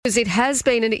It has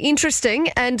been an interesting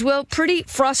and, well, pretty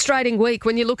frustrating week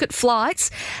when you look at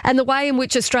flights and the way in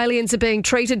which Australians are being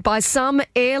treated by some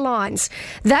airlines.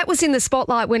 That was in the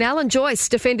spotlight when Alan Joyce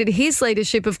defended his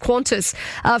leadership of Qantas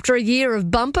after a year of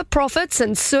bumper profits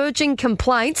and surging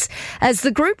complaints as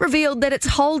the group revealed that it's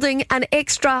holding an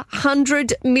extra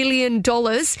 $100 million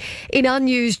in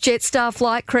unused Jetstar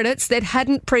flight credits that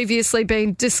hadn't previously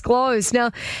been disclosed. Now,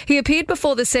 he appeared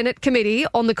before the Senate Committee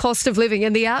on the Cost of Living,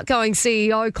 and the outgoing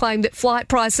CEO claimed that flight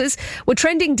prices were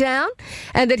trending down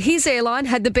and that his airline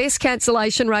had the best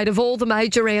cancellation rate of all the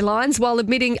major airlines, while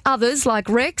admitting others like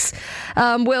Rex,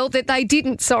 that they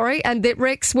didn't, and that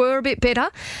Rex were a bit better.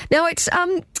 Now, it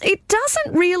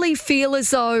doesn't really feel as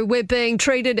though we're being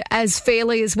treated as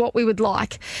fairly as what we would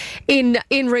like in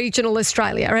regional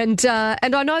Australia. And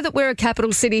I know that we're a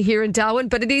capital city here in Darwin,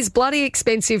 but it is bloody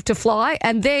expensive to fly.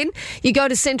 And then you go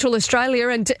to Central Australia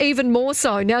and even more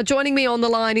so. Now, joining me on the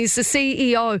line is the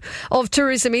CEO of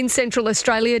Tourism in Central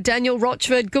Australia, Danial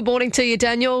Rochford. Good morning to you,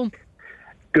 Danial.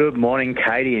 Good morning,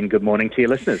 Katie, and good morning to your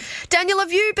listeners. Danial,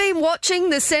 have you been watching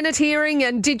the Senate hearing,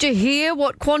 and did you hear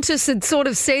what Qantas had sort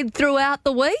of said throughout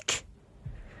the week?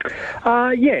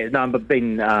 I've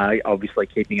been obviously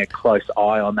keeping a close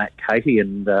eye on that, Katie,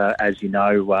 and as you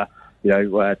know,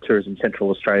 Tourism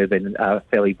Central Australia have been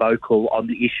fairly vocal on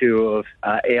the issue of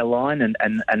airline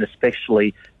and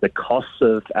especially the costs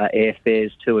of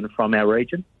airfares to and from our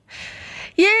region.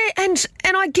 Yeah, and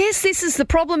I guess this is the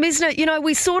problem, isn't it? You know,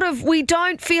 we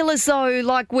don't feel as though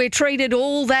like we're treated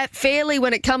all that fairly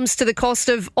when it comes to the cost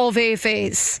of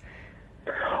airfares.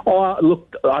 Oh,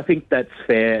 look, I think that's a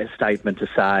fair statement to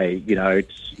say.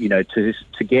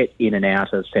 To get in and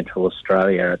out of Central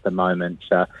Australia at the moment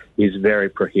is very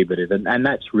prohibitive, and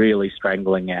that's really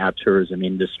strangling our tourism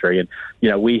industry. And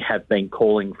we have been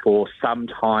calling for some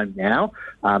time now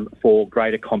for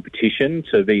greater competition,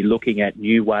 to be looking at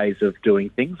new ways of doing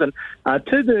things. And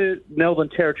to the Northern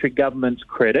Territory government's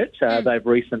credit, they've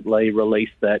recently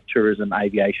released that Tourism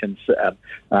Aviation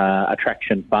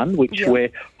Attraction Fund, which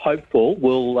we're hopeful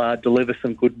will deliver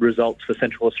some good results for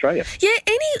Central Australia. Yeah,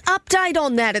 any update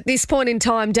on that at this point in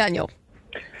time, Danial?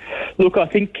 Look, I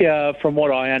think from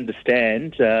what I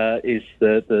understand is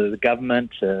the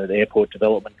government, the Airport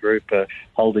Development Group, are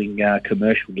holding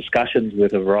commercial discussions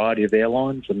with a variety of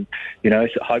airlines, and so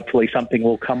hopefully something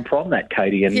will come from that,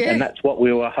 Katie, and that's what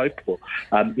we were hopeful.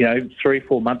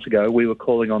 3-4 months ago we were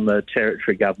calling on the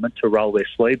Territory government to roll their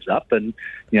sleeves up, and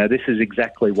this is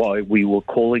exactly why we were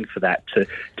calling for that,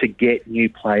 to get new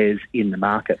players in the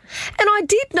market. And I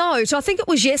did note, I think it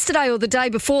was yesterday or the day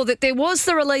before, that there was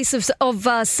the release of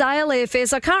sale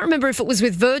airfares. I can't remember if it was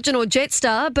with Virgin or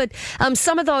Jetstar, but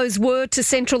some of those were to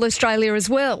Central Australia as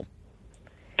well.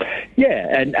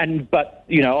 Yeah, but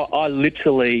I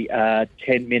literally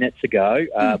 10 minutes ago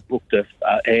booked a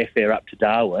airfare up to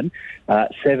Darwin,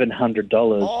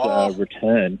 $700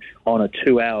 return on a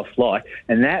 2-hour flight,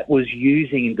 and that was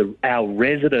using our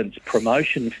residents'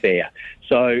 promotion fare.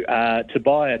 So to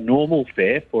buy a normal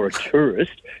fare for a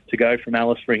tourist to go from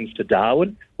Alice Springs to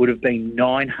Darwin would have been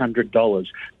 $900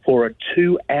 for a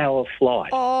 2-hour flight.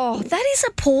 Oh, that is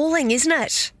appalling, isn't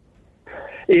it?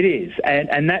 It is,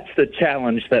 and that's the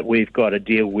challenge that we've got to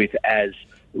deal with as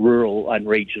rural and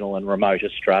regional and remote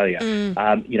Australia.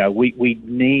 We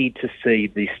need to see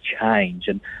this change.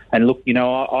 And look,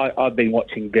 I've been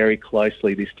watching very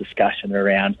closely this discussion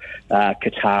around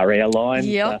Qatar Airlines.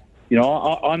 Yep.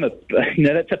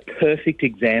 That's a perfect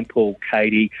example,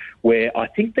 Katie, where I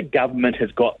think the government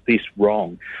has got this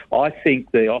wrong. I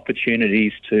think the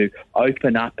opportunities to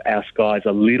open up our skies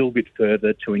a little bit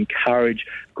further, to encourage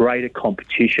greater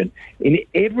competition. In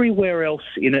everywhere else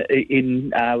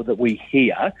that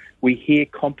we hear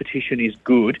competition is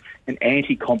good and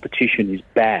anti-competition is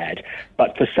bad.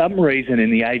 But for some reason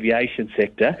in the aviation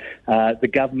sector, the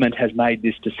government has made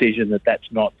this decision that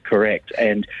that's not correct,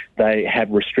 and they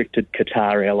have restricted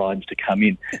Qatar Airlines to come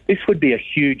in. This would be a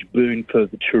huge boon for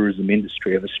the tourism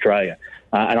industry of Australia.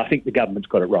 And I think the government's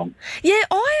got it wrong. Yeah,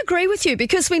 I agree with you,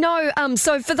 because we know,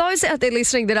 so for those out there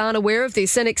listening that aren't aware of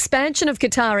this, an expansion of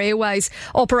Qatar Airways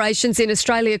operations in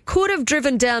Australia could have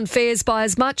driven down fares by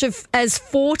as much as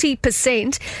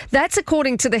 40%. That's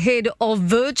according to the head of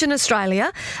Virgin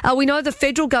Australia. We know the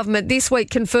federal government this week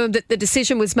confirmed that the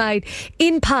decision was made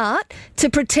in part to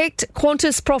protect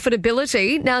Qantas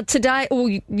profitability. Now,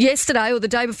 yesterday or the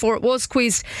day before, it was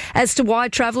quizzed as to why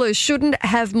travellers shouldn't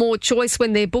have more choice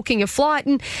when they're booking a flight.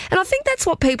 flight? And I think that's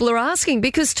what people are asking,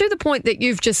 because to the point that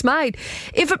you've just made,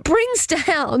 if it brings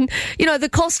down, the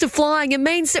cost of flying, it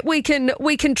means that we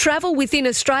can travel within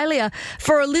Australia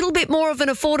for a little bit more of an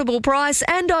affordable price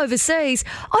and overseas.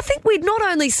 I think we'd not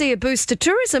only see a boost to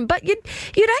tourism, but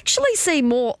you'd actually see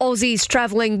more Aussies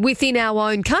travelling within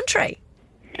our own country.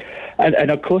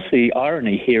 And of course, the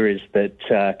irony here is that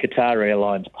Qatar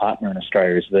Airlines' partner in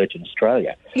Australia is Virgin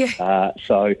Australia. Yeah.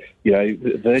 So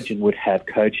Virgin would have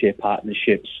codeshare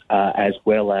partnerships as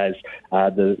well as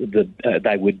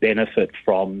they would benefit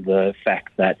from the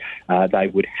fact that they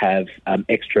would have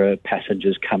extra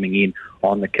passengers coming in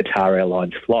on the Qatar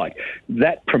Airlines flight.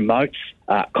 That promotes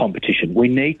competition. We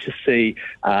need to see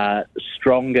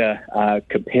stronger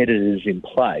competitors in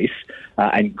place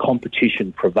and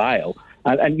competition prevail.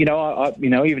 And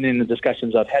even in the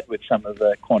discussions I've had with some of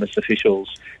the Qantas officials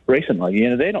recently,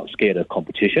 they're not scared of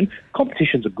competition.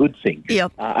 Competition's a good thing.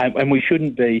 Yep. And we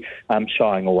shouldn't be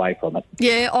shying away from it.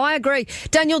 Yeah, I agree.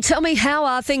 Daniel, tell me, how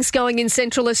are things going in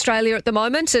Central Australia at the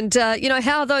moment? And,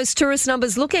 how are those tourist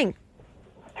numbers looking?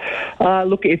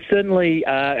 Look, it's certainly,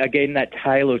 again, that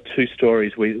tale of two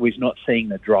stories. We're not seeing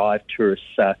the drive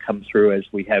tourists come through as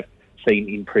we have seen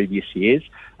in previous years.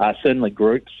 Certainly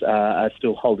groups are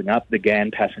still holding up. The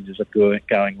GAN passengers are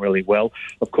going really well.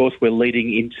 Of course, we're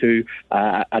leading into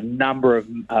a number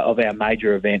of our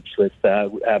major events, with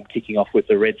kicking off with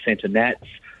the Red Centre Nats,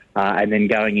 and then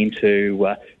going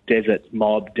into Desert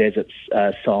Mob, Desert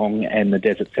Song and the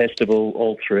Desert Festival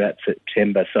all throughout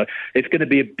September. So it's going to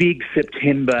be a big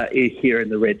September here in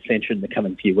the Red Centre in the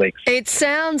coming few weeks. It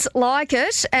sounds like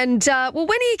it. And, when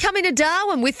are you coming to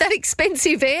Darwin with that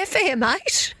expensive airfare,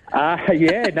 mate? In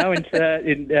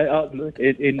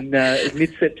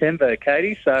mid-September,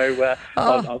 Katie. So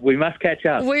we must catch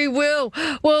up. We will.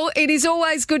 Well, it is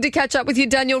always good to catch up with you,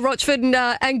 Daniel Rochford,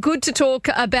 and good to talk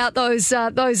about those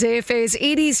airfares.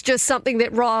 It is just something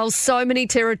that riles so many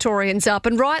Territorians up,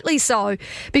 and rightly so,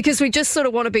 because we just sort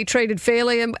of want to be treated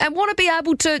fairly and want to be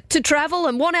able to travel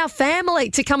and want our family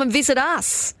to come and visit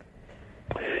us.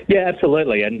 Yeah,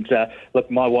 absolutely. And look,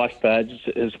 my wife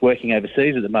is working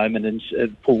overseas at the moment, and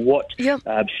for what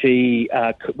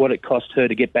what it cost her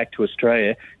to get back to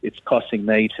Australia, it's costing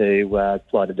me to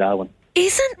fly to Darwin.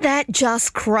 Isn't that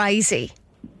just crazy?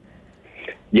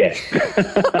 Yes.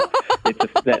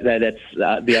 That's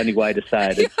the only way to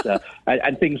say it.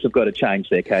 And things have got to change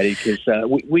there, Katie, because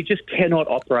we just cannot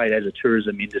operate as a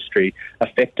tourism industry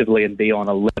effectively and be on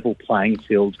a level playing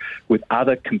field with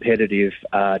other competitive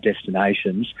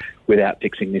destinations without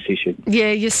fixing this issue.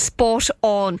 Yeah, you're spot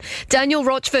on. Daniel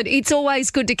Rochford, it's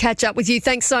always good to catch up with you.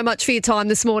 Thanks so much for your time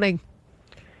this morning.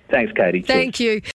 Thanks, Katie. Thank you.